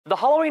The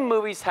Halloween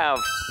movies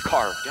have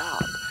carved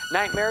up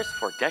nightmares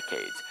for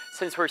decades.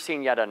 Since we're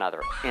seeing yet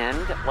another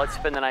end, let's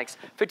spend the next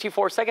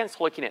 54 seconds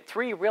looking at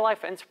 3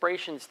 real-life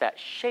inspirations that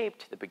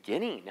shaped the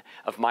beginning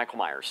of Michael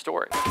Myers'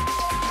 story.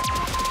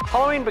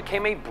 Halloween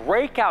became a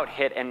breakout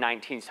hit in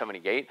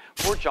 1978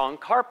 for John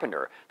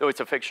Carpenter. Though it's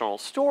a fictional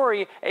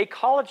story, a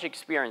college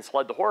experience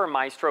led the horror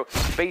maestro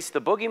to base the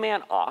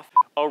boogeyman off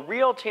a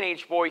real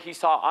teenage boy he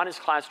saw on his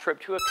class trip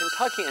to a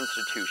Kentucky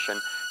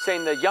institution,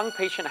 saying the young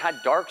patient had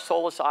dark,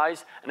 soulless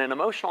eyes and an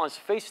emotionless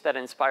face that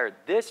inspired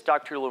this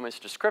Dr. Loomis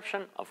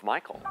description of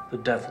Michael. The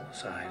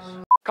devil's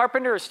eyes.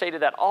 Carpenter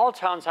stated that all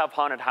towns have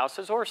haunted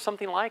houses or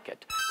something like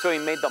it, so he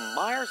made the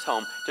Myers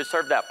home to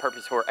serve that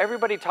purpose, where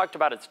everybody talked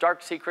about its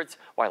dark secrets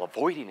while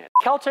avoiding it.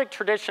 Celtic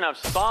tradition of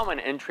Samhain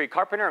intrigued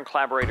Carpenter and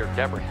collaborator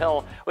Deborah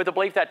Hill with the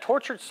belief that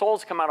tortured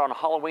souls come out on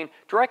Halloween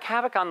to wreak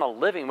havoc on the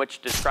living,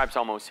 which describes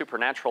almost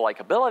supernatural-like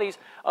abilities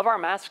of our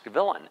masked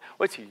villain.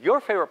 What's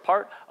your favorite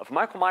part of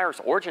Michael Myers'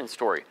 origin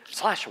story?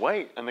 Slash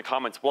away in the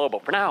comments below,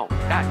 but for now,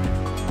 that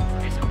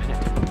is a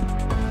minute.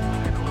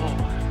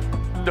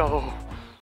 Michael, no.